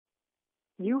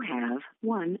You have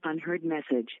one unheard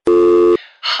message.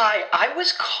 Hi, I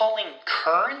was calling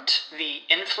Current, the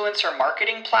influencer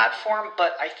marketing platform,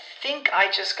 but I think I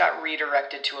just got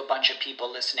redirected to a bunch of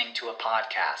people listening to a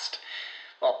podcast.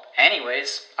 Well,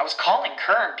 anyways, I was calling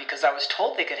Current because I was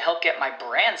told they could help get my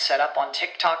brand set up on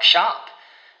TikTok Shop,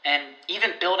 and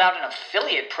even build out an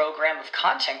affiliate program of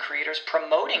content creators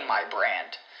promoting my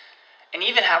brand, and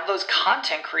even have those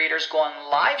content creators go on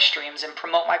live streams and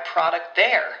promote my product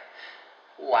there.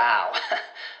 Wow,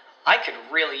 I could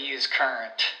really use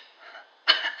Current.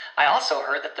 I also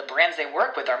heard that the brands they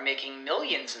work with are making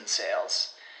millions in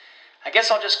sales. I guess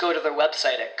I'll just go to their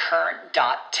website at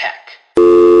current.tech.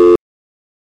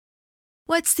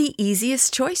 What's the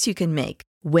easiest choice you can make?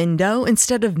 Window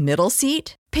instead of middle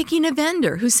seat? Picking a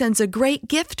vendor who sends a great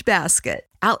gift basket?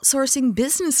 Outsourcing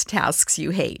business tasks you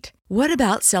hate? What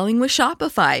about selling with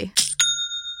Shopify?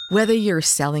 Whether you're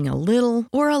selling a little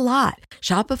or a lot,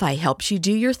 Shopify helps you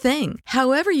do your thing,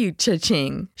 however you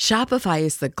cha-ching. Shopify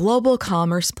is the global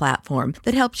commerce platform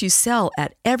that helps you sell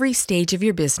at every stage of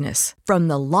your business. From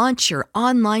the launch your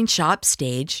online shop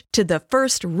stage to the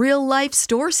first real-life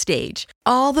store stage,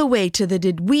 all the way to the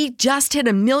did we just hit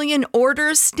 1 million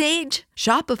orders stage.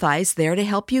 Shopify's there to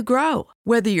help you grow.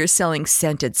 Whether you're selling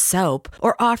scented soap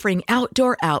or offering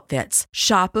outdoor outfits,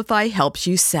 Shopify helps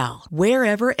you sell.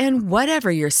 Wherever and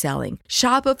whatever you're selling,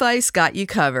 Shopify's got you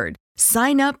covered.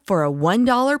 Sign up for a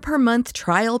 $1 per month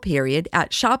trial period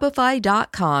at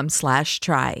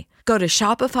shopify.com/try. Go to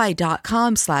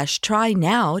shopify.com/try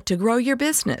now to grow your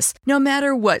business, no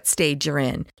matter what stage you're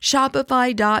in.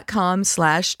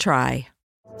 Shopify.com/try.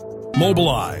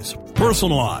 Mobilize,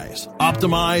 personalize,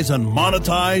 optimize, and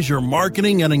monetize your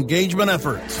marketing and engagement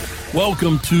efforts.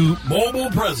 Welcome to Mobile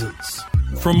Presence.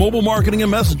 From mobile marketing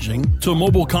and messaging to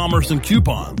mobile commerce and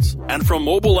coupons, and from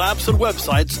mobile apps and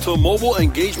websites to mobile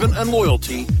engagement and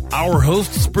loyalty, our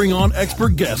hosts bring on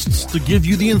expert guests to give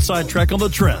you the inside track on the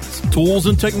trends, tools,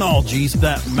 and technologies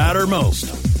that matter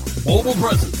most. Mobile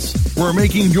Presence, where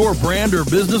making your brand or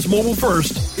business mobile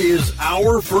first is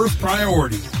our first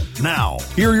priority. Now,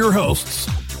 here are your hosts,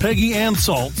 Peggy Ann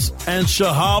Saltz and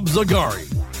Shahab Zagari.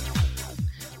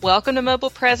 Welcome to Mobile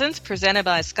Presence, presented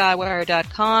by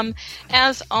Skywire.com.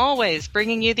 As always,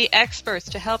 bringing you the experts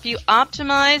to help you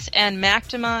optimize and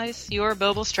maximize your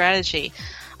mobile strategy.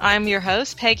 I'm your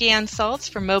host, Peggy Ann Saltz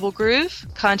from Mobile Groove,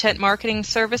 content marketing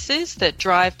services that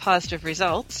drive positive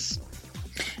results.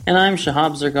 And I'm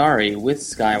Shahab Zagari with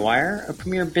Skywire, a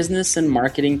premier business and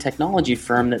marketing technology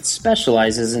firm that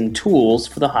specializes in tools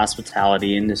for the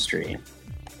hospitality industry.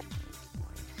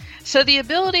 So the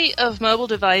ability of mobile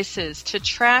devices to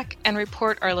track and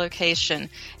report our location,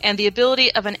 and the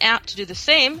ability of an app to do the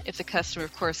same, if the customer,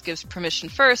 of course, gives permission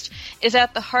first, is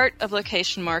at the heart of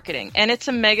location marketing. And it's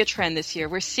a mega trend this year.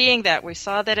 We're seeing that. We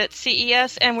saw that at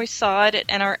CES, and we saw it at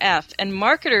NRF. And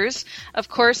marketers, of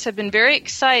course, have been very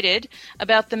excited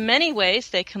about the many ways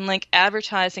they can link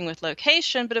advertising with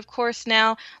location. But, of course,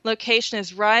 now location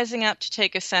is rising up to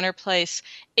take a center place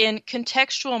in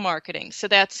contextual marketing. So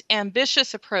that's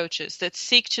ambitious approaches that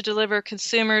seek to deliver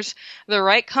consumers the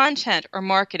right content or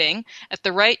marketing at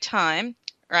the right time,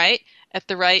 right?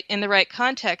 In the right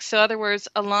context. So in other words,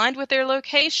 aligned with their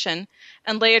location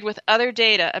and layered with other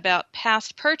data about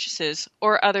past purchases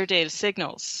or other data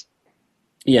signals.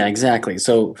 Yeah, exactly.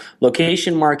 So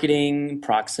location marketing,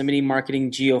 proximity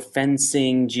marketing,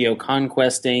 geofencing,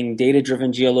 geoconquesting,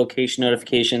 data-driven geolocation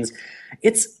notifications.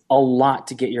 It's a lot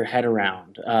to get your head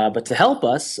around. But to help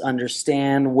us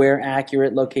understand where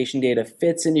accurate location data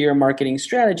fits into your marketing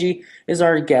strategy is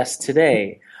our guest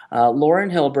today. Lauren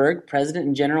Hilberg, President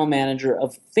and General Manager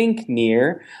of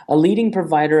ThinkNear, a leading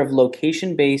provider of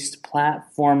location-based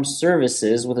platform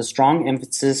services with a strong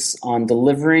emphasis on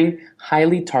delivering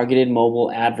highly targeted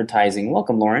mobile advertising.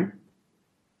 Welcome, Lauren.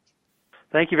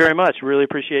 Thank you very much. Really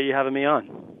appreciate you having me on.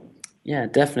 Yeah,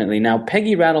 definitely. Now,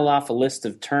 Peggy rattled off a list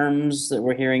of terms that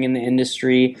we're hearing in the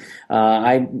industry.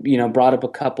 I brought up a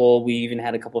couple. We even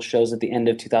had a couple shows at the end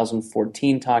of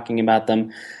 2014 talking about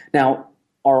them. Now,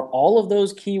 are all of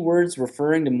those keywords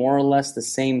referring to more or less the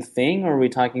same thing, or are we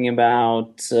talking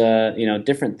about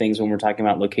different things when we're talking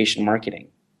about location marketing?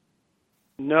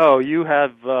 No, you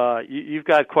have you've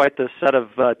got quite the set of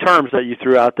terms that you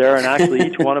threw out there, and actually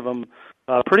each one of them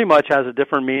pretty much has a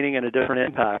different meaning and a different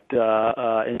impact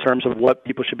in terms of what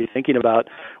people should be thinking about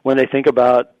when they think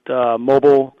about their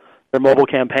mobile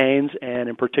campaigns, and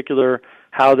in particular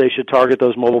how they should target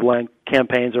those mobile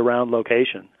campaigns around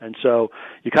location. And so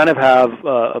you kind of have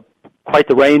quite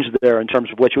the range there in terms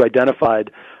of what you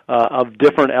identified of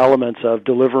different elements of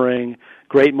delivering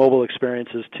great mobile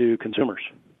experiences to consumers.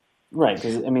 Right,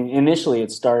 because initially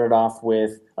it started off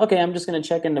with, okay, I'm just going to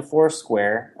check into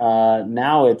Foursquare.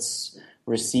 Now it's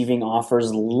receiving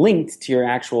offers linked to your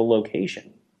actual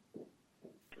location.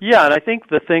 Yeah, and I think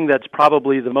the thing that's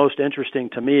probably the most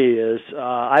interesting to me is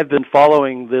I've been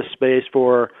following this space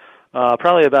for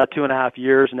probably about 2.5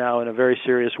 years now in a very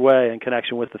serious way in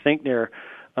connection with the ThinkNear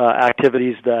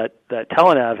activities that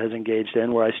Telenav has engaged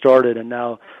in, where I started, and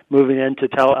now moving into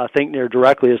ThinkNear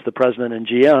directly as the president and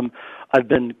GM, I've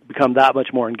become that much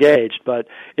more engaged. But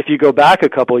if you go back a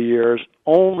couple of years,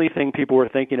 only thing people were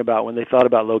thinking about when they thought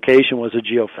about location was a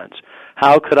geofence.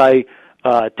 How could I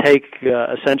take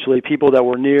essentially people that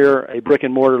were near a brick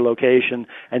and mortar location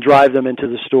and drive them into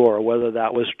the store, whether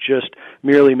that was just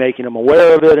merely making them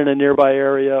aware of it in a nearby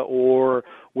area or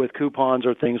with coupons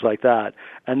or things like that.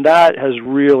 And that has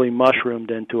really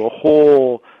mushroomed into a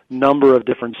whole number of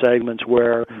different segments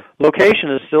where location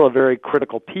is still a very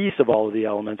critical piece of all of the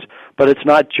elements, but it's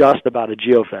not just about a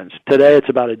geofence. Today it's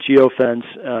about a geofence,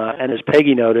 and as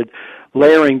Peggy noted,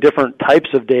 layering different types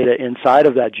of data inside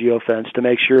of that geofence to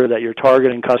make sure that you're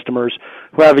targeting customers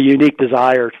who have a unique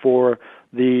desire for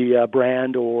the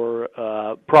brand or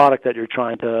product that you're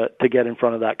trying to get in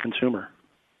front of that consumer.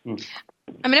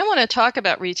 I want to talk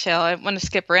about retail. I want to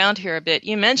skip around here a bit.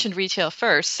 You mentioned retail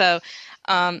first. So,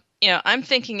 I'm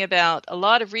thinking about a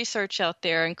lot of research out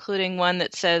there, including one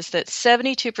that says that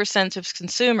 72% of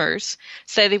consumers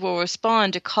say they will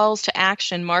respond to calls to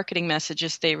action marketing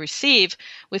messages they receive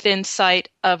within sight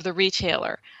of the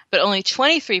retailer. But only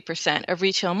 23% of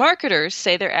retail marketers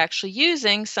say they're actually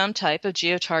using some type of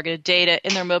geo-targeted data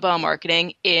in their mobile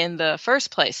marketing in the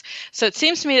first place. So it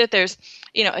seems to me that there's,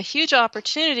 a huge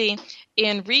opportunity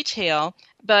in retail,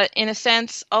 but in a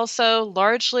sense also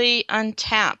largely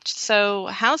untapped. So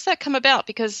how's that come about?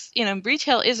 Because,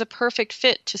 retail is a perfect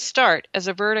fit to start as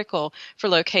a vertical for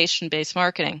location-based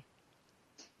marketing.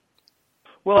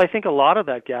 Well, I think a lot of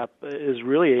that gap is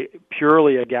really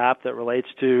purely a gap that relates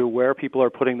to where people are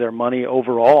putting their money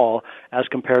overall as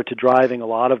compared to driving a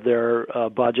lot of their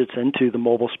budgets into the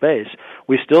mobile space.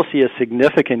 We still see a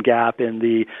significant gap in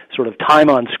the sort of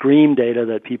time on screen data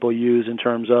that people use in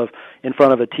terms of in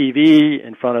front of a TV,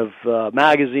 in front of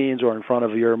magazines, or in front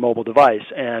of your mobile device.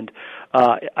 And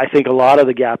I think a lot of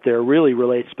the gap there really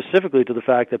relates specifically to the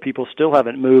fact that people still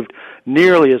haven't moved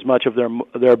nearly as much of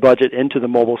their budget into the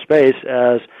mobile space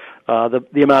as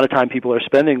the amount of time people are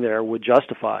spending there would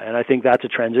justify. And I think that's a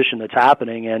transition that's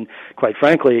happening, and quite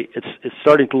frankly, it's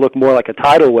starting to look more like a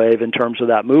tidal wave in terms of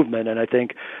that movement, and I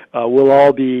think we'll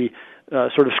all be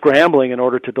sort of scrambling in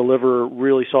order to deliver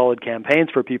really solid campaigns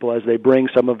for people as they bring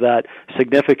some of that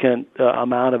significant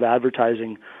amount of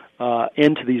advertising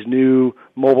into these new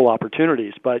mobile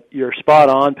opportunities. But you're spot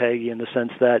on, Peggy, in the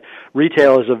sense that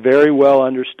retail is a very well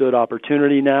understood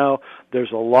opportunity now.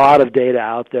 There's a lot of data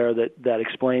out there that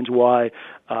explains why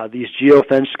these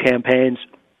geofence campaigns,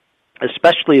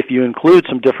 especially if you include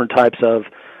some different types of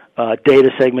data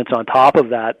segments on top of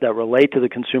that relate to the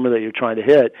consumer that you're trying to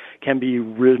hit, can be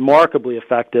remarkably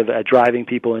effective at driving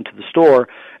people into the store.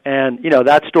 And,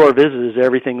 that store visit is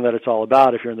everything that it's all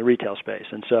about if you're in the retail space.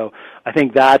 And so I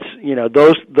think that's,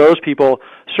 those people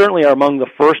certainly are among the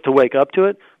first to wake up to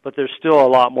it, but there's still a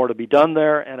lot more to be done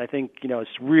there. And I think, it's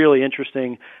really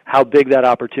interesting how big that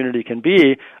opportunity can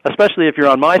be, especially if you're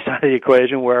on my side of the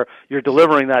equation where you're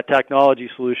delivering that technology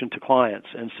solution to clients.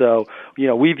 And so,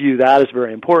 we view that as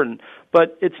very important.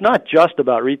 But it's not just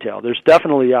about retail. There's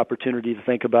definitely the opportunity to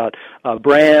think about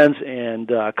brands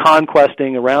and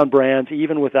conquesting around brands,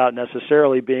 even without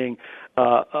necessarily being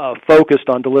focused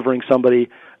on delivering somebody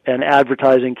an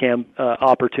advertising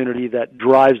opportunity that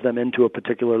drives them into a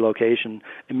particular location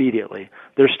immediately.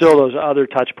 There's still those other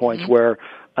touch points where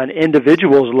an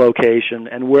individual's location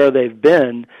and where they've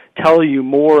been tell you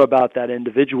more about that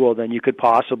individual than you could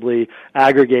possibly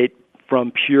aggregate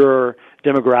from pure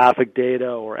demographic data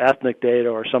or ethnic data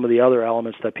or some of the other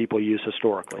elements that people use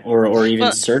historically. Or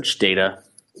even search data.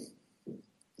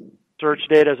 Search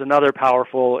data is another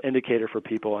powerful indicator for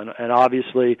people, and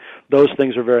obviously those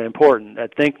things are very important.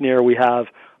 At ThinkNear, we have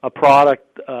a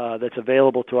product that's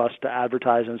available to us to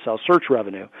advertise and sell search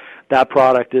revenue. That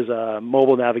product is a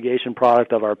mobile navigation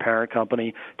product of our parent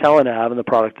company, Telenav, and the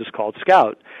product is called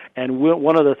Scout. And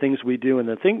one of the things we do in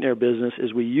the ThinkNear business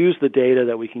is we use the data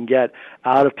that we can get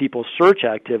out of people's search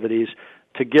activities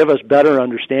to give us better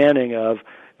understanding of,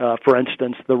 for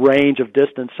instance, the range of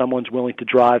distance someone's willing to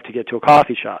drive to get to a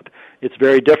coffee shop. It's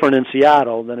very different in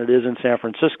Seattle than it is in San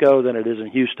Francisco, than it is in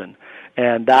Houston.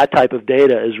 And that type of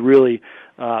data is really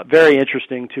very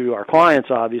interesting to our clients,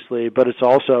 obviously, but it's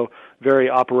also very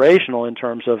operational in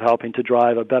terms of helping to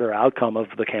drive a better outcome of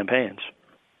the campaigns.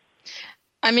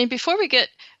 Before we get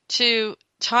to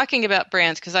talking about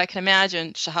brands, because I can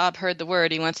imagine Shahab heard the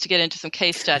word. He wants to get into some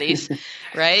case studies,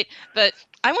 right? But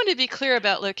I want to be clear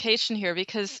about location here,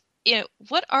 because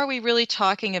what are we really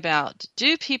talking about?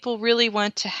 Do people really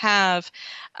want to have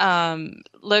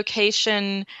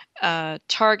location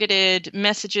targeted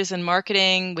messages and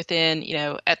marketing within,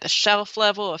 at the shelf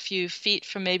level, a few feet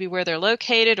from maybe where they're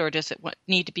located, or does it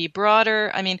need to be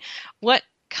broader? I mean, what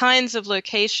kinds of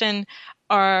location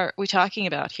are we talking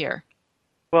about here?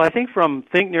 Well, I think from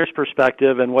ThinkNear's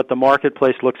perspective and what the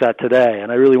marketplace looks at today,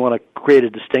 and I really want to create a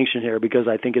distinction here because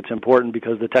I think it's important,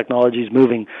 because the technology is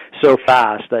moving so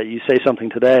fast that you say something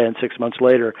today and 6 months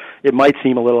later it might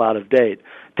seem a little out of date.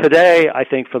 Today, I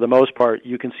think for the most part,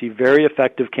 you can see very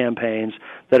effective campaigns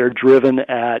that are driven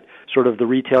at sort of the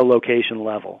retail location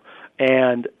level.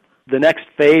 And the next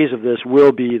phase of this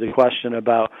will be the question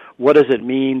about what does it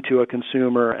mean to a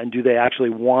consumer, and do they actually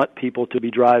want people to be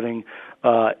driving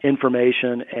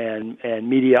information and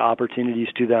media opportunities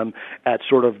to them at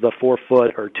sort of the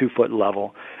 4-foot or 2-foot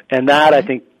level. And that, I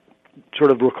think, sort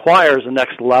of requires a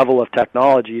next level of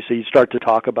technology. So you start to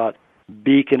talk about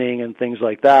beaconing and things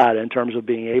like that in terms of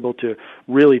being able to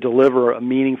really deliver a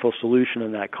meaningful solution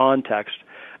in that context,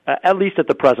 at least at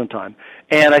the present time.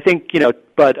 And I think,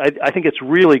 but I think it's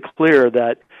really clear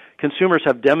that consumers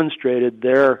have demonstrated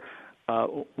their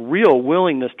real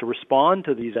willingness to respond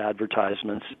to these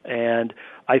advertisements, and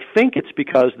I think it's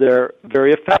because they're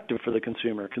very effective for the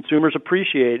consumer. Consumers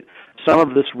appreciate some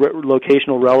of this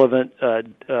locational relevant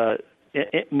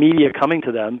media coming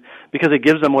to them because it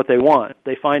gives them what they want.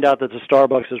 They find out that the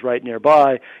Starbucks is right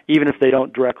nearby, even if they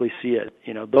don't directly see it.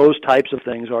 Those types of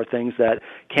things are things that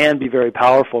can be very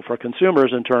powerful for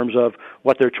consumers in terms of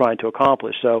what they're trying to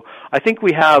accomplish. So I think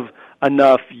we have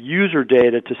enough user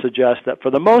data to suggest that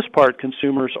for the most part,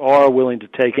 consumers are willing to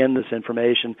take in this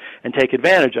information and take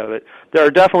advantage of it. There are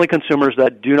definitely consumers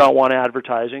that do not want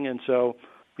advertising, and so,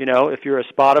 if you're a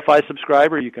Spotify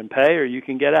subscriber, you can pay or you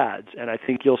can get ads. And I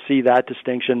think you'll see that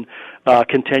distinction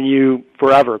continue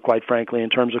forever, quite frankly, in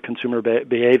terms of consumer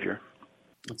behavior.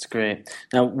 That's great.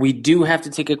 Now, we do have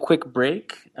to take a quick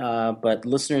break, but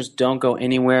listeners, don't go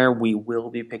anywhere. We will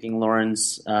be picking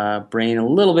Lauren's brain a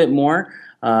little bit more.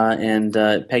 And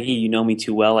Peggy, you know me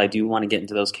too well. I do want to get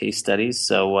into those case studies,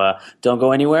 so don't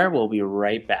go anywhere. We'll be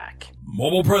right back.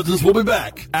 Mobile Presence will be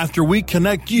back after we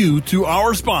connect you to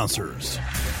our sponsors.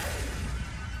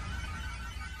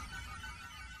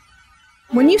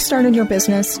 When you started your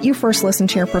business, you first listened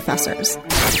to your professors.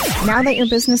 Now that your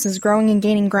business is growing and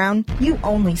gaining ground, you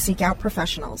only seek out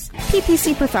professionals.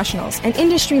 PPC Professionals, an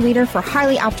industry leader for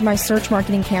highly optimized search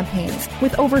marketing campaigns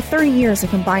with over 30 years of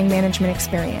combined management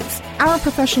experience. Our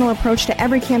professional approach to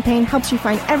every campaign helps you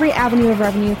find every avenue of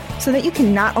revenue so that you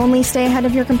can not only stay ahead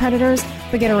of your competitors,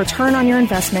 but get a return on your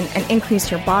investment and increase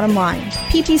your bottom line.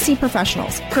 PPC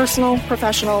Professionals, personal,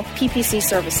 professional, PPC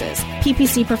services.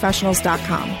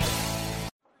 ppcprofessionals.com.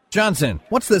 Johnson,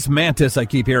 what's this Mantis I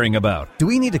keep hearing about? Do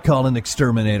we need to call an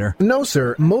exterminator? No,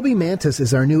 sir. Moby Mantis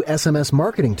is our new SMS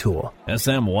marketing tool.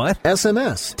 SM what?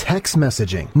 SMS, text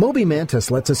messaging. Moby Mantis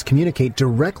lets us communicate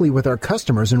directly with our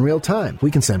customers in real time.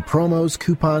 We can send promos,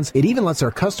 coupons. It even lets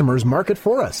our customers market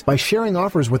for us by sharing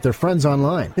offers with their friends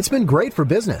online. It's been great for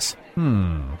business.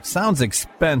 Sounds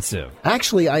expensive.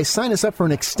 Actually, I signed us up for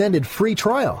an extended free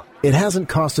trial. It hasn't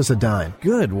cost us a dime.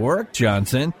 Good work,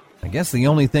 Johnson. I guess the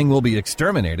only thing we'll be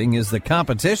exterminating is the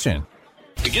competition.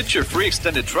 To get your free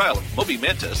extended trial of Moby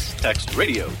Mantis, text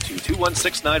radio to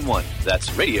 21691.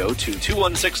 That's radio to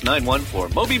 21691 for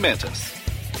Moby Mantis.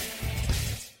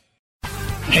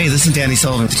 Hey, this is Danny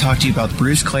Sullivan to talk to you about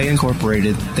Bruce Clay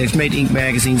Incorporated. They've made Inc.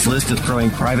 Magazine's list of growing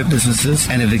private businesses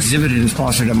and have exhibited and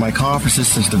sponsored at my conferences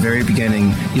since the very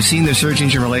beginning. You've seen their search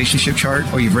engine relationship chart,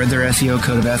 or you've read their SEO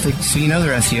code of ethics, so you know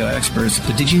they're SEO experts.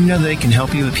 But did you know they can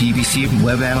help you with PPC,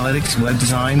 web analytics, web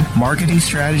design, marketing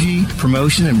strategy,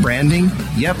 promotion, and branding?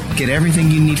 Yep, get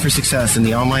everything you need for success in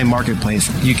the online marketplace.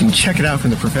 You can check it out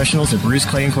from the professionals at Bruce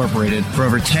Clay Incorporated. For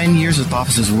over 10 years with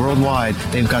offices worldwide,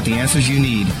 they've got the answers you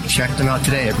need. Check them out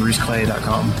today at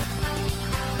bruceclay.com.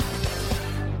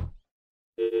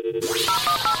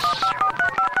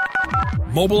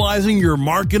 Mobilizing your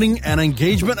marketing and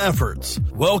engagement efforts.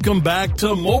 Welcome back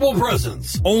to Mobile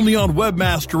Presence, only on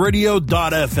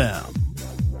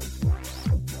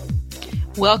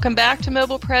webmasterradio.fm. Welcome back to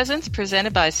Mobile Presence,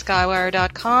 presented by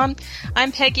Skywire.com.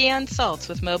 I'm Peggy Ann Saltz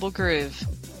with Mobile Groove.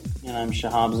 And I'm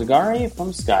Shahab Zagari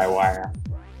from Skywire.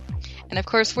 And of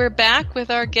course, we're back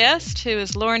with our guest, who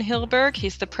is Lauren Hilberg.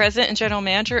 He's the president and general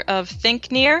manager of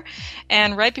ThinkNear.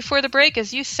 And right before the break,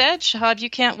 as you said, Shahab, you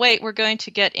can't wait. We're going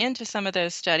to get into some of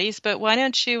those studies, but why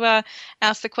don't you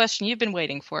ask the question you've been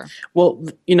waiting for? Well,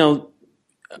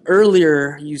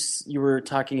 earlier you were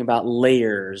talking about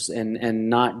layers and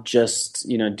not just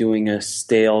doing a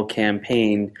stale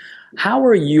campaign. How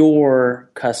are your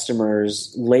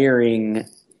customers layering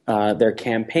their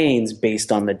campaigns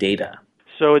based on the data?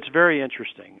 So it's very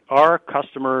interesting. Our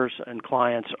customers and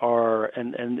clients are,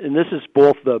 and this is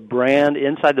both the brand,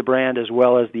 inside the brand, as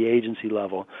well as the agency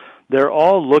level. They're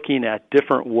all looking at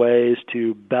different ways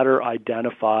to better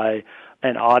identify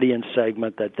an audience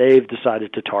segment that they've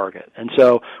decided to target. And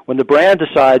so when the brand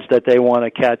decides that they want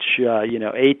to catch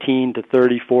 18 to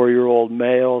 34-year-old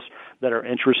males that are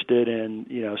interested in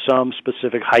some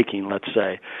specific hiking, let's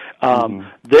say,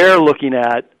 they're looking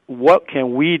at what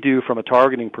can we do from a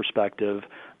targeting perspective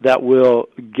that will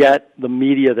get the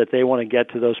media that they want to get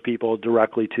to those people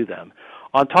directly to them.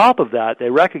 On top of that, they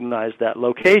recognize that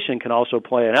location can also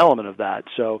play an element of that.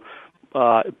 So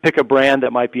pick a brand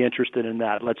that might be interested in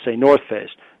that. Let's say North Face.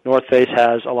 North Face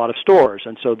has a lot of stores,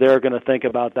 and so they're going to think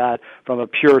about that from a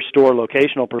pure store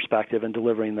locational perspective and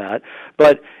delivering that.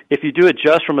 But if you do it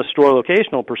just from a store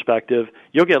locational perspective,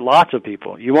 you'll get lots of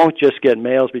people. You won't just get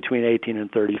males between 18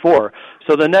 and 34.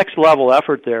 So the next level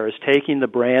effort there is taking the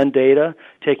brand data,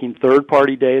 taking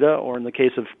third-party data, or in the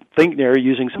case of ThinkNear,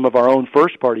 using some of our own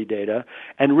first-party data,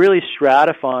 and really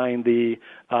stratifying the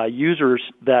users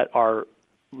that are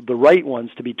the right ones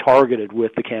to be targeted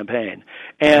with the campaign.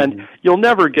 And you'll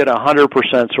never get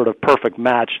 100% sort of perfect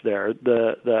match there.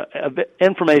 The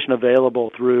information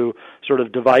available through sort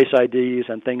of device IDs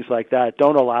and things like that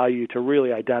don't allow you to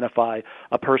really identify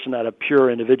a person at a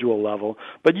pure individual level.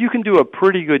 But you can do a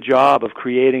pretty good job of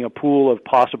creating a pool of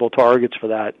possible targets for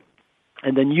that,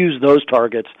 and then use those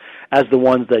targets as the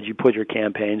ones that you put your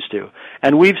campaigns to.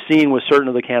 And we've seen with certain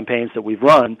of the campaigns that we've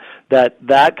run that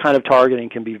kind of targeting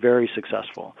can be very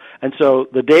successful. And so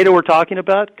the data we're talking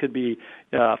about could be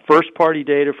first-party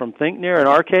data from ThinkNear in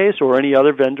our case, or any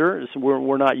other vendor.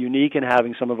 We're not unique in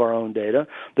having some of our own data.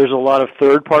 There's a lot of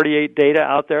third-party data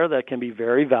out there that can be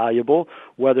very valuable,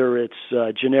 whether it's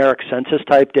generic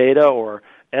census-type data or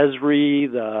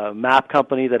Esri, the map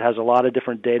company that has a lot of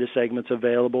different data segments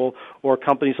available, or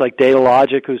companies like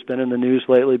Datalogic, who's been in the news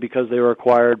lately because they were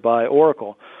acquired by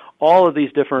Oracle. All of these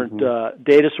different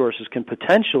data sources can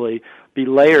potentially be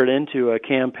layered into a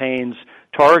campaign's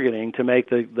targeting to make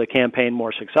the campaign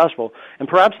more successful. And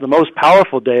perhaps the most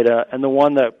powerful data, and the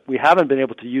one that we haven't been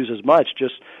able to use as much,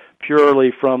 just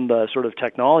purely from the sort of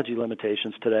technology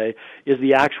limitations today, is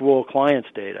the actual client's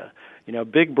data.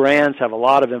 Big brands have a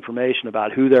lot of information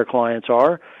about who their clients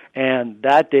are, and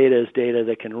that data is data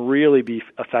that can really be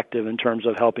effective in terms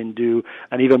of helping do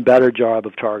an even better job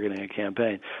of targeting a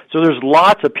campaign. So there's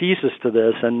lots of pieces to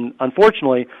this, and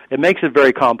unfortunately, it makes it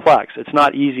very complex. It's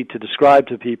not easy to describe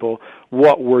to people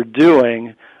what we're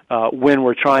doing when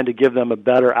we're trying to give them a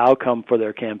better outcome for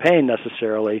their campaign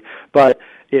necessarily, but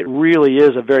it really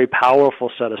is a very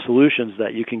powerful set of solutions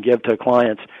that you can give to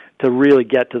clients to really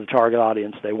get to the target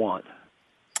audience they want.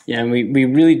 Yeah, and we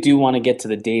really do want to get to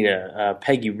the data.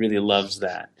 Peggy really loves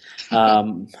that.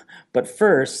 But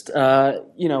first,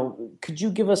 could you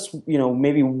give us,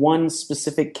 maybe one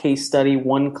specific case study,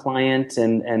 one client,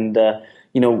 and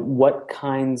what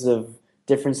kinds of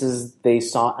differences they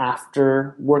saw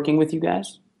after working with you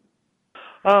guys?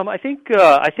 I think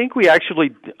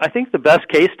the best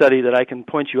case study that I can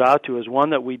point you out to is one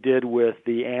that we did with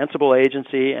the Ansible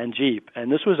agency and Jeep,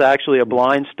 and this was actually a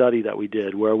blind study that we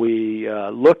did where we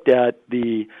looked at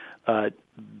a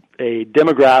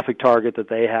demographic target that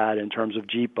they had in terms of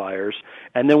Jeep buyers,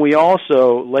 and then we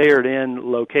also layered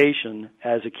in location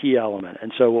as a key element.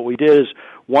 And so what we did is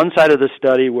one side of the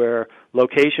study where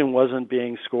location wasn't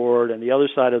being scored, and the other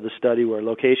side of the study where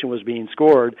location was being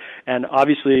scored. And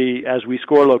obviously, as we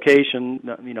score location,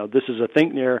 this is a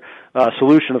ThinkNear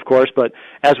solution, of course, but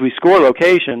as we score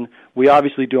location, we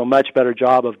obviously do a much better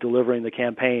job of delivering the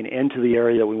campaign into the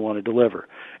area that we want to deliver.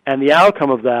 And the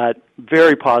outcome of that,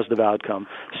 very positive outcome,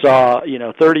 saw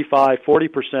 35,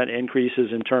 40%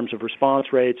 increases in terms of response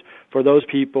rates for those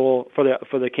people for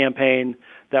the campaign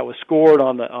that was scored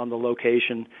on the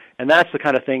location. And that's the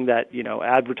kind of thing that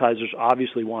advertisers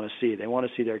obviously want to see. They want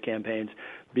to see their campaigns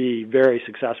be very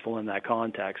successful in that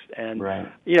context. And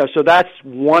so that's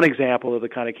one example of the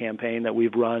kind of campaign that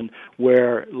we've run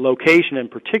where location in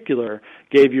particular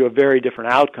gave you a very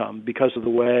different outcome because of the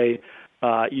way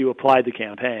you applied the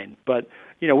campaign. But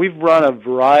we've run a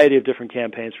variety of different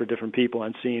campaigns for different people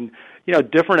and seen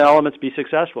different elements be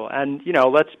successful. And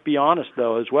let's be honest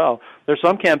though as well. There's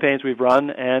some campaigns we've run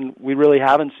and we really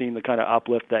haven't seen the kind of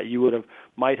uplift that you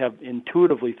might have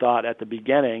intuitively thought at the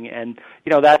beginning. And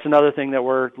that's another thing that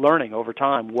we're learning over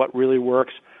time. What really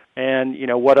works and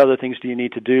what other things do you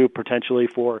need to do potentially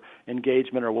for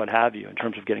engagement or what have you in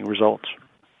terms of getting results.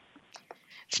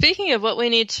 Speaking of what we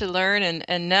need to learn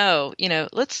and know,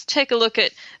 let's take a look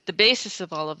at the basis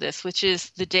of all of this, which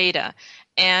is the data.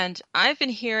 And I've been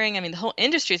hearing, the whole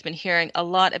industry has been hearing a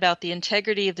lot about the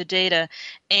integrity of the data,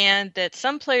 and that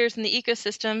some players in the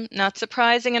ecosystem, not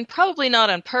surprising and probably not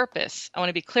on purpose, I want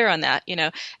to be clear on that,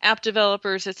 app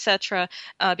developers, etc.,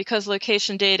 because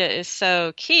location data is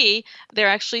so key, they're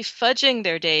actually fudging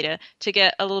their data to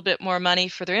get a little bit more money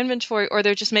for their inventory, or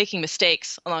they're just making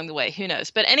mistakes along the way, who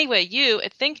knows. But anyway, you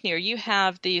at ThinkNear, you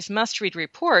have these must-read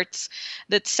reports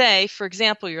that say, for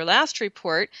example, your last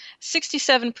report,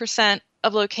 67%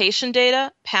 of location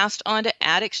data passed on to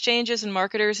ad exchanges and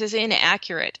marketers is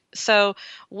inaccurate. So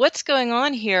what's going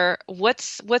on here?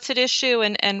 What's at issue,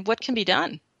 and what can be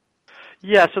done?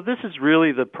 Yeah, so this is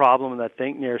really the problem that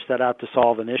ThinkNear set out to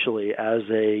solve initially as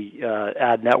a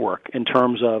ad network, in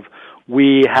terms of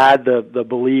we had the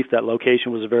belief that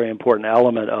location was a very important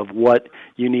element of what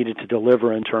you needed to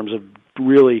deliver in terms of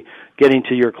really getting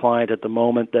to your client at the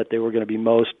moment that they were going to be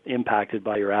most impacted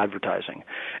by your advertising.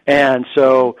 And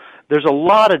so there's a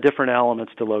lot of different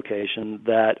elements to location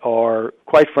that are,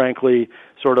 quite frankly,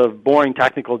 sort of boring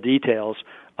technical details,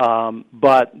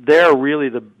 but they're really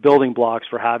the building blocks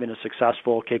for having a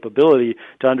successful capability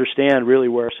to understand really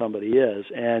where somebody is.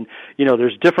 And,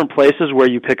 there's different places where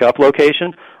you pick up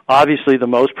location. Obviously, the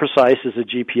most precise is a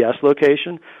GPS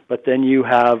location, but then you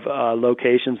have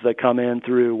locations that come in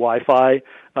through Wi-Fi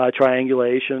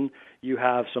triangulation. You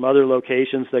have some other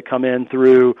locations that come in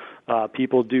through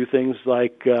people do things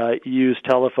like use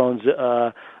telephones,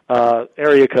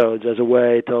 area codes as a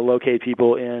way to locate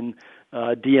people in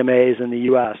DMAs in the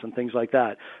U.S. and things like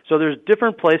that. So there's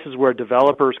different places where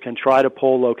developers can try to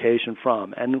pull location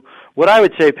from. And what I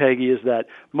would say, Peggy, is that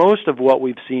most of what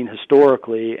we've seen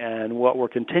historically and what we're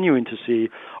continuing to see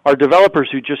are developers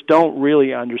who just don't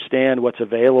really understand what's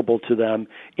available to them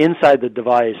inside the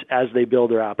device as they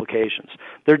build their applications.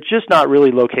 They're just not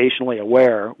really locationally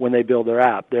aware when they build their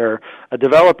app. They're a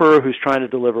developer who's trying to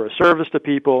deliver a service to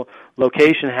people.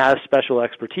 Location has special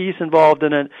expertise involved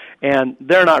in it, and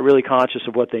they're not really conscious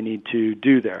of what they need to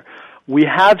do there. We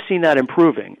have seen that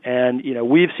improving, and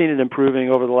we've seen it improving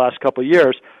over the last couple of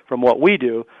years from what we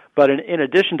do. But in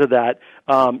addition to that,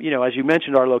 as you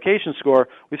mentioned, our location score,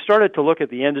 we've started to look at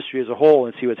the industry as a whole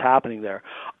and see what's happening there.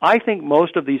 I think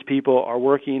most of these people are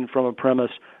working from a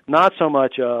premise not so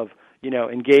much of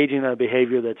engaging in a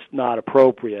behavior that's not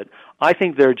appropriate. I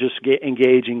think they're just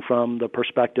engaging from the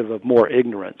perspective of more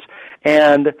ignorance.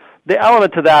 And the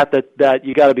element to that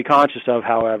you got to be conscious of,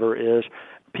 however, is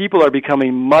people are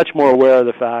becoming much more aware of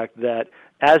the fact that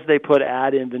as they put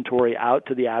ad inventory out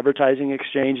to the advertising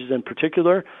exchanges in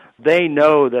particular, they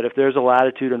know that if there's a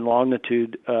latitude and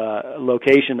longitude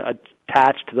location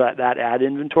attached to that ad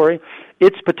inventory,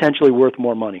 it's potentially worth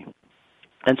more money.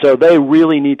 And so they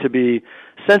really need to be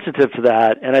sensitive to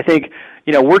that. And I think,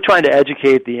 we're trying to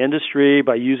educate the industry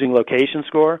by using location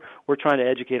score. We're trying to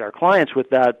educate our clients with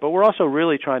that, but we're also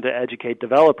really trying to educate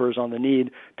developers on the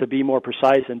need to be more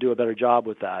precise and do a better job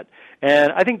with that.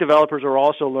 And I think developers are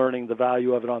also learning the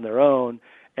value of it on their own,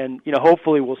 and,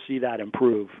 hopefully we'll see that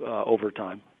improve over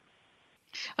time.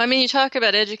 You talk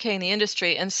about educating the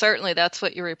industry, and certainly that's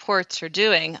what your reports are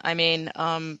doing.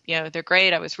 They're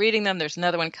great. I was reading them. There's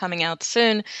another one coming out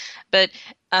soon. But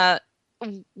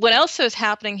what else is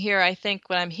happening here, I think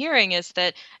what I'm hearing is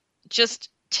that just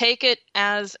take it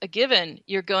as a given.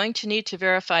 You're going to need to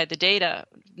verify the data,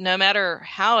 no matter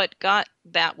how it got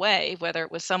that way, whether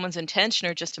it was someone's intention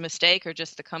or just a mistake or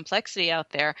just the complexity out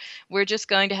there. We're just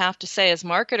going to have to say, as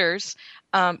marketers,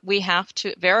 we have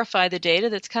to verify the data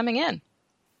that's coming in.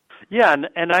 Yeah,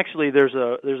 and actually there's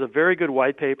a very good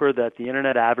white paper that the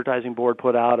Internet Advertising Board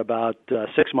put out about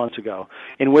 6 months ago,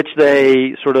 in which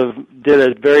they sort of did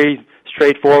a very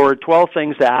straightforward 12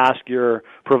 things to ask your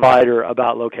provider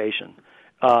about location.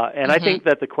 And I think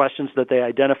that the questions that they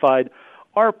identified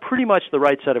are pretty much the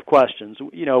right set of questions.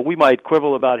 We might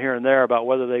quibble about here and there about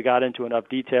whether they got into enough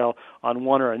detail on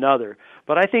one or another.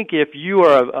 But I think if you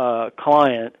are a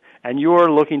client and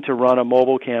you're looking to run a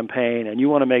mobile campaign and you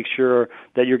want to make sure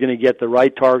that you're going to get the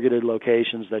right targeted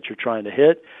locations that you're trying to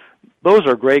hit, those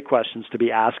are great questions to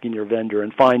be asking your vendor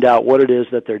and find out what it is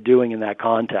that they're doing in that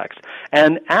context.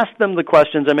 And ask them the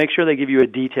questions and make sure they give you a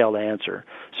detailed answer.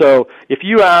 So if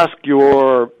you ask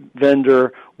your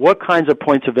vendor what kinds of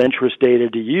points of interest data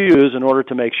to use in order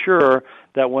to make sure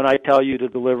that when I tell you to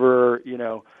deliver,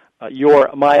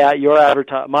 my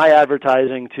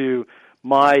advertising to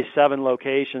my 7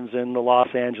 locations in the Los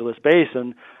Angeles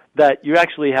basin, that you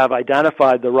actually have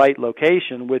identified the right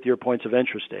location with your points of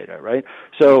interest data, right?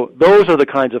 So those are the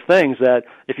kinds of things that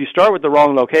if you start with the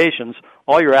wrong locations,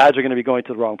 all your ads are going to be going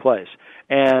to the wrong place.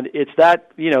 And it's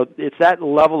that, it's that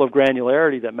level of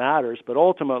granularity that matters. But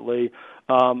ultimately,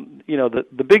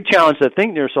 the big challenge that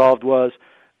ThinkNear solved was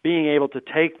being able to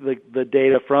take the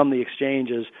data from the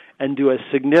exchanges and do a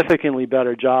significantly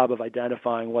better job of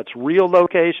identifying what's real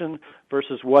location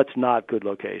versus what's not good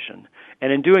location.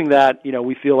 And in doing that,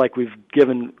 we feel like we've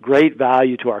given great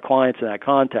value to our clients in that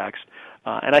context.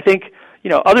 And I think,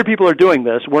 other people are doing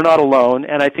this. We're not alone.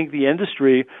 And I think the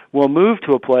industry will move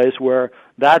to a place where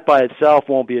that by itself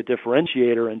won't be a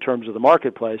differentiator in terms of the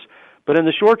marketplace. But in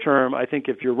the short term, I think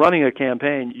if you're running a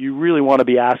campaign, you really want to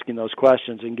be asking those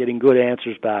questions and getting good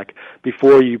answers back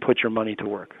before you put your money to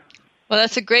work. Well,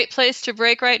 that's a great place to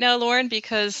break right now, Lauren,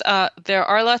 because there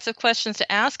are lots of questions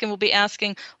to ask, and we'll be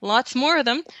asking lots more of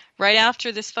them right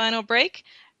after this final break.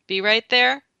 Be right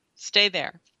there. Stay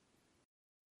there.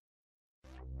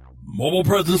 Mobile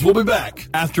Presence will be back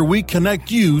after we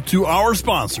connect you to our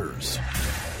sponsors.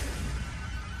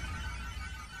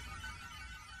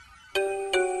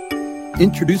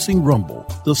 Introducing Rumble,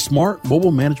 the smart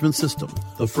mobile management system,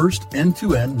 the first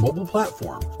end-to-end mobile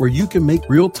platform where you can make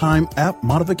real-time app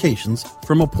modifications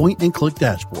from a point-and-click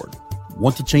dashboard.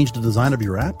 Want to change the design of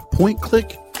your app?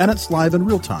 Point-click, and it's live in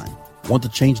real time. Want to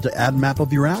change the ad map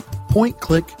of your app?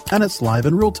 Point-click, and it's live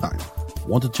in real time.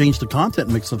 Want to change the content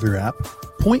mix of your app?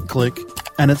 Point-click,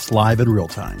 and it's live in real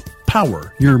time.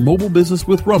 Power your mobile business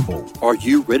with Rumble. Are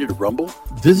you ready to rumble?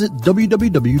 Visit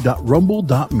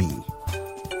www.rumble.me.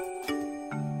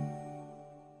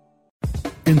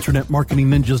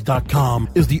 InternetMarketingNinjas.com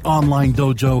is the online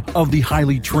dojo of the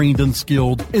highly trained and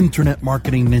skilled Internet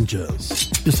Marketing Ninjas.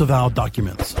 Disavow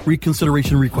documents,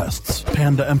 reconsideration requests,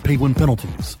 Panda and Penguin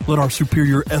penalties. Let our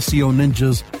superior SEO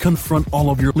ninjas confront all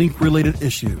of your link-related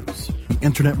issues. The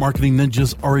Internet Marketing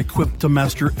Ninjas are equipped to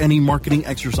master any marketing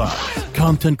exercise,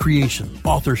 content creation,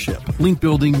 authorship, link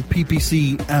building,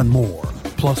 PPC, and more.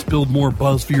 Plus, build more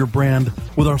buzz for your brand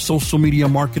with our social media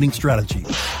marketing strategies.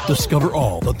 Discover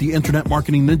all that the Internet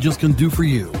Marketing Ninjas can do for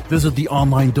you. Visit the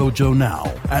online dojo now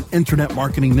at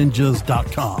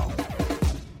InternetMarketingNinjas.com.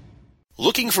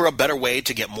 Looking for a better way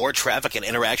to get more traffic and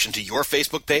interaction to your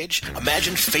Facebook page?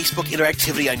 Imagine Facebook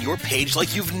interactivity on your page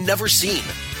like you've never seen.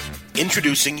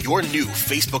 Introducing your new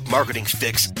Facebook marketing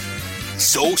fix,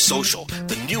 ZoSocial,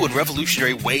 the new and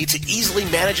revolutionary way to easily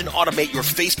manage and automate your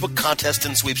Facebook contests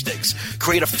and sweepstakes.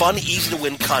 Create a fun,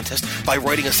 easy-to-win contest by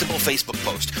writing a simple Facebook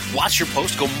post. Watch your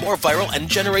post go more viral and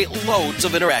generate loads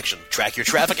of interaction. Track your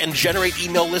traffic and generate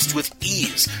email lists with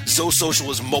ease. ZoSocial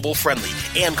is mobile-friendly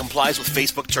and complies with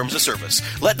Facebook Terms of Service.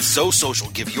 Let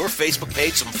ZoSocial give your Facebook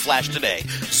page some flash today.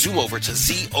 Zoom over to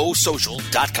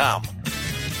ZoSocial.com.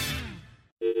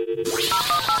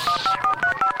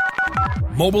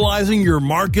 Mobilizing your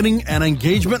marketing and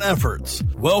engagement efforts.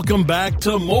 Welcome back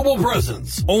to Mobile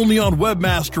Presence, only on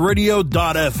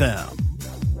webmasterradio.fm.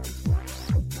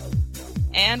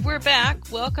 And we're back.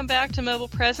 Welcome back to Mobile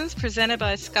Presence, presented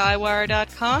by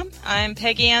Skywire.com. I'm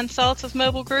Peggy Ann Saltz with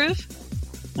Mobile Groove.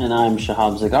 And I'm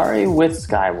Shahab Zagari with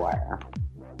Skywire.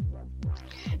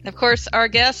 And of course, our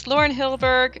guest, Lauren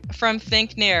Hillberg from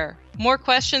ThinkNear. More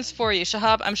questions for you,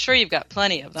 Shahab. I'm sure you've got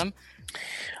plenty of them.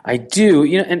 I do.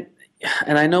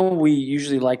 And I know we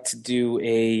usually like to do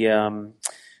a,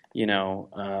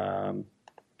 the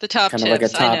top kind tips. of like a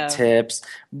top tips.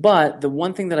 But the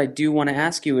one thing that I do want to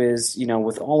ask you is,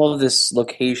 with all of this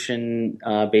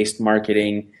location-based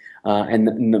marketing and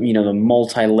the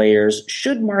multi-layers,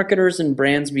 should marketers and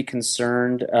brands be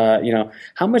concerned?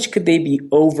 How much could they be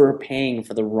overpaying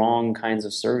for the wrong kinds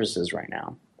of services right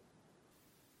now?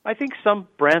 I think some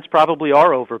brands probably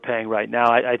are overpaying right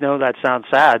now. I know that sounds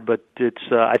sad, but it's,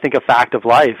 I think, a fact of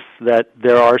life that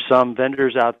there are some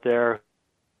vendors out there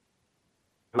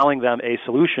selling them a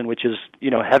solution which is,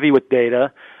 heavy with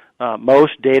data.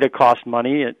 Most data costs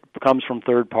money. It comes from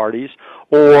third parties.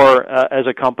 Or as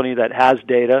a company that has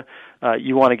data,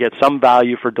 you want to get some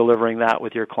value for delivering that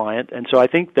with your client. And so I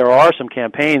think there are some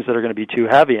campaigns that are going to be too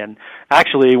heavy. And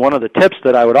actually, one of the tips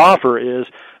that I would offer is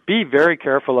be very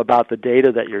careful about the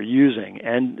data that you're using,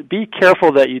 and be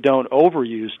careful that you don't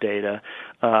overuse data.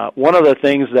 One of the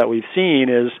things that we've seen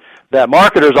is that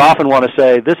marketers often want to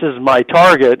say, this is my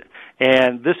target,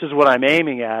 and this is what I'm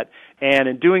aiming at, and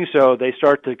in doing so, they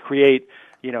start to create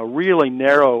really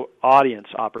narrow audience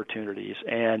opportunities.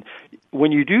 And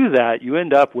when you do that, you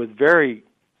end up with very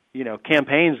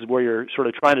campaigns where you're sort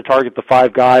of trying to target the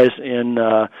five guys in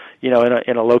a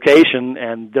location,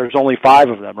 and there's only five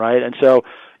of them, right? And so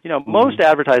most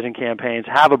advertising campaigns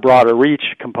have a broader reach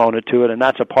component to it, and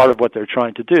that's a part of what they're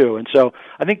trying to do. And so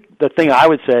I think the thing I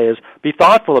would say is be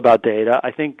thoughtful about data.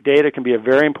 I think data can be a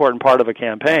very important part of a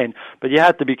campaign, but you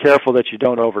have to be careful that you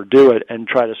don't overdo it and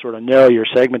try to sort of narrow your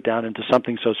segment down into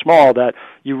something so small that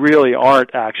you really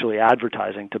aren't actually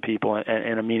advertising to people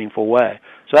in a meaningful way.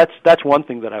 So that's one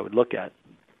thing that I would look at.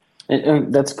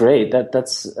 And that's great.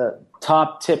 That's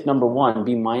top tip number one,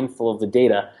 be mindful of the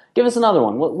data. Give us another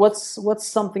one. What's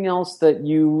something else that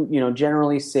you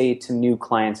generally say to new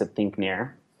clients at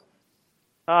ThinkNear?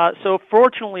 So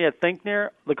fortunately at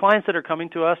ThinkNear, the clients that are coming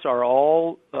to us are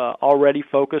all already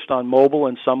focused on mobile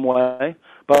in some way,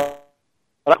 but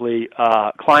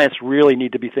clients really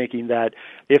need to be thinking that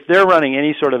if they're running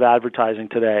any sort of advertising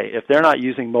today, if they're not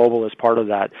using mobile as part of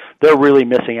that, they're really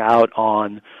missing out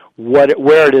on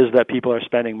where it is that people are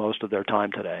spending most of their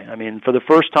time today. I mean, for the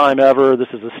first time ever, this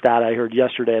is a stat I heard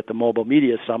yesterday at the Mobile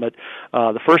Media Summit,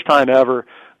 the first time ever,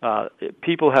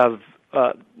 people have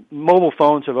mobile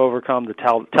phones have overcome the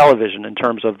television in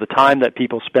terms of the time that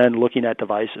people spend looking at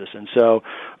devices. And so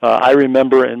I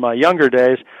remember in my younger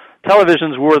days,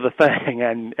 televisions were the thing,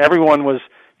 and everyone was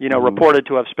reported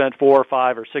to have spent 4 or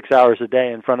 5 or 6 hours a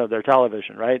day in front of their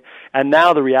television, right? And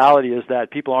now the reality is that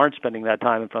people aren't spending that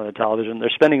time in front of the television. They're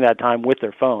spending that time with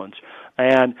their phones.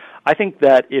 And I think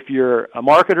that if you're a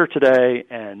marketer today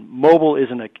and mobile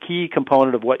isn't a key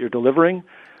component of what you're delivering,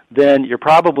 then you're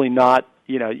probably not,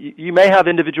 you may have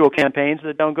individual campaigns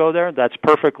that don't go there. That's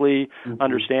perfectly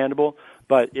understandable,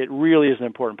 but it really is an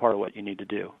important part of what you need to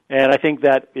do. And I think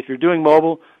that if you're doing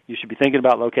mobile, you should be thinking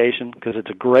about location because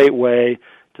it's a great way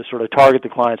to sort of target the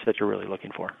clients that you're really looking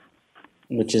for.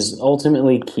 Which is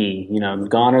ultimately key.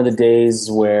 Gone are the days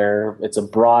where it's a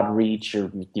broad reach or,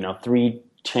 3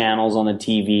 channels on the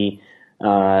TV.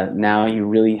 Now you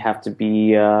really have to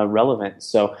be relevant.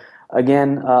 So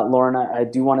again, Lauren, I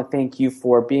do want to thank you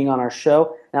for being on our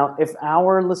show. Now, if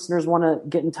our listeners want to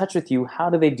get in touch with you, how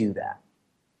do they do that?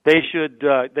 They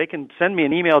can send me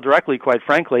an email directly, quite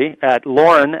frankly, at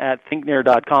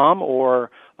lauren@thinknear.com,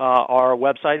 or our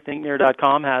website,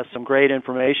 thinknear.com, has some great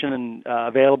information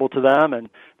available to them, and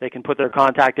they can put their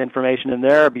contact information in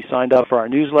there, be signed up for our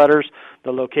newsletters.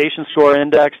 The Location Score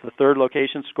Index, the 3rd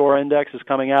Location Score Index, is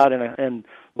coming out in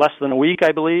less than a week,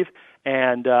 I believe,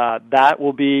 and that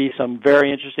will be some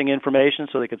very interesting information,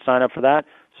 so they could sign up for that.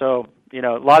 So,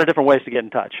 a lot of different ways to get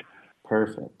in touch.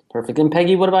 Perfect. And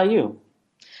Peggy, what about you?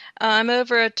 I'm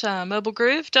over at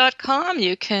mobilegroove.com.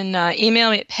 You can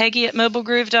email me at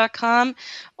peggy@mobilegroove.com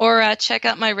or check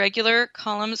out my regular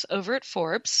columns over at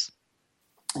Forbes.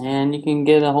 And you can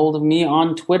get a hold of me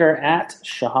on Twitter at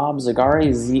Shahab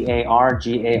Zargari,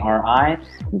 Zargari.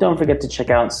 And don't forget to check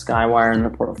out Skywire and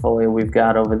the portfolio we've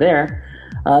got over there.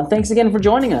 Thanks again for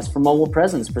joining us for Mobile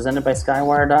Presence, presented by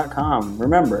Skywire.com.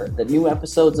 Remember that new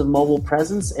episodes of Mobile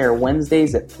Presence air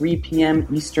Wednesdays at 3 p.m.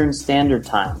 Eastern Standard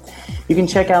Time. You can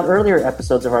check out earlier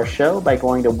episodes of our show by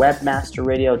going to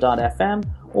webmasterradio.fm,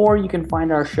 or you can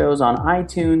find our shows on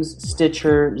iTunes,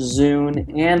 Stitcher, Zune,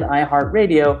 and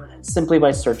iHeartRadio simply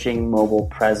by searching Mobile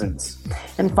Presence.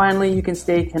 And finally, you can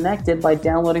stay connected by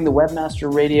downloading the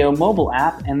Webmaster Radio mobile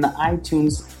app and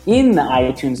in the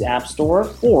iTunes App Store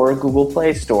or Google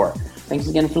Play Store. Thanks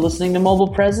again for listening to Mobile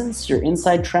Presence, your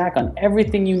inside track on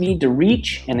everything you need to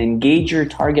reach and engage your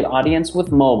target audience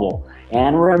with mobile.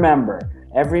 And remember,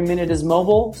 every minute is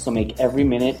mobile, so make every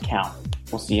minute count.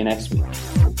 We'll see you next week.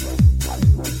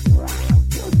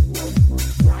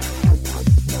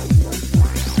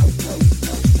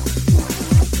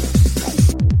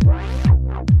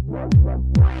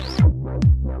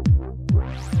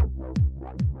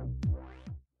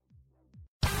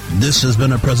 This has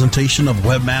been a presentation of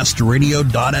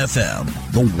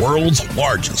WebmasterRadio.fm, the world's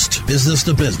largest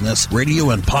business-to-business radio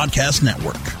and podcast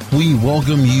network. We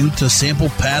welcome you to sample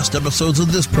past episodes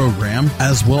of this program,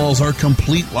 as well as our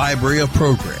complete library of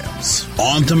programs,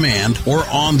 on demand or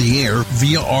on the air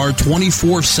via our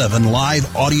 24/7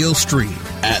 live audio stream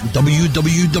at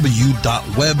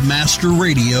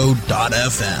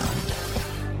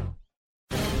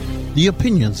www.webmasterradio.fm. The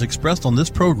opinions expressed on this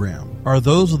program are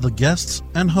those of the guests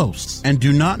and hosts and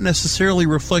do not necessarily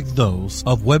reflect those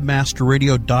of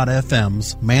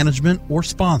WebmasterRadio.fm's management or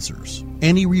sponsors.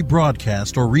 Any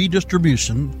rebroadcast or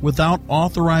redistribution without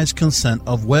authorized consent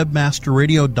of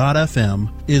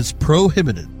WebmasterRadio.fm is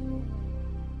prohibited.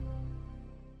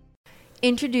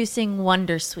 Introducing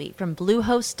Wondersuite from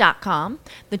Bluehost.com,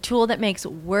 the tool that makes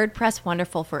WordPress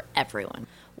wonderful for everyone.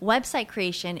 Website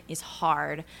creation is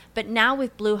hard, but now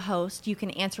with Bluehost, you can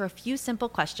answer a few simple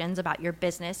questions about your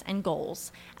business and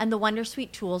goals, and the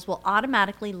Wondersuite tools will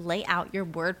automatically lay out your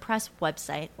WordPress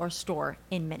website or store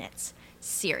in minutes.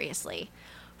 Seriously.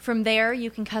 From there,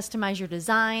 you can customize your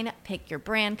design, pick your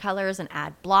brand colors, and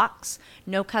add blocks.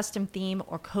 No custom theme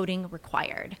or coding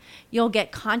required. You'll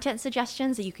get content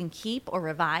suggestions that you can keep or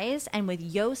revise, and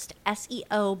with Yoast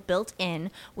SEO built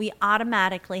in, we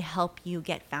automatically help you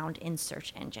get found in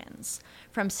search engines.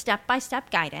 From step-by-step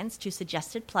guidance to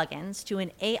suggested plugins to an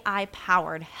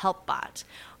AI-powered help bot,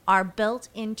 our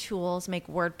built-in tools make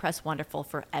WordPress wonderful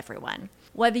for everyone.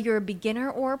 Whether you're a beginner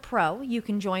or a pro, you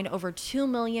can join over 2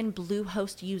 million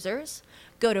Bluehost users.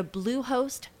 Go to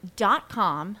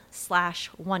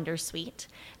bluehost.com/wondersuite.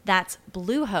 That's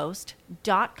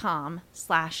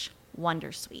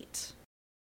bluehost.com/wondersuite.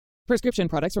 Prescription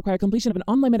products require completion of an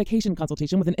online medication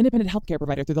consultation with an independent healthcare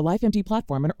provider through the LifeMD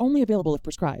platform and are only available if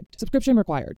prescribed. Subscription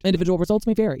required. Individual results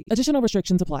may vary. Additional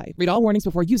restrictions apply. Read all warnings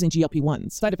before using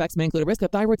GLP-1s. Side effects may include a risk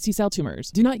of thyroid C-cell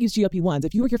tumors. Do not use GLP-1s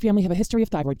if you or your family have a history of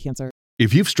thyroid cancer.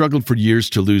 If you've struggled for years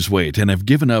to lose weight and have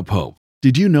given up hope,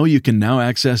 did you know you can now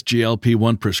access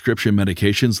GLP-1 prescription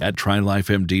medications at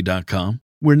TryLifeMD.com?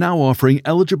 We're now offering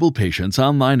eligible patients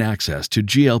online access to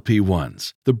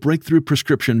GLP-1s, the breakthrough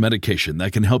prescription medication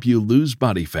that can help you lose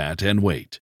body fat and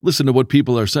weight. Listen to what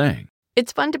people are saying.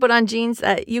 It's fun to put on jeans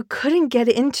that you couldn't get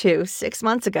into 6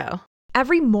 months ago.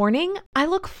 Every morning, I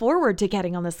look forward to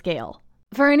getting on the scale.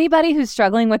 For anybody who's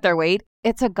struggling with their weight,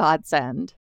 it's a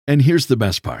godsend. And here's the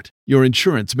best part. Your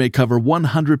insurance may cover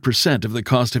 100% of the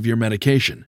cost of your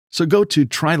medication. So go to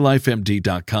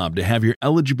TryLifeMD.com to have your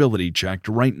eligibility checked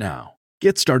right now.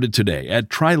 Get started today at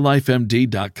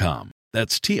TryLifeMD.com.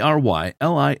 That's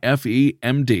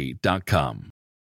TryLifeMD.com.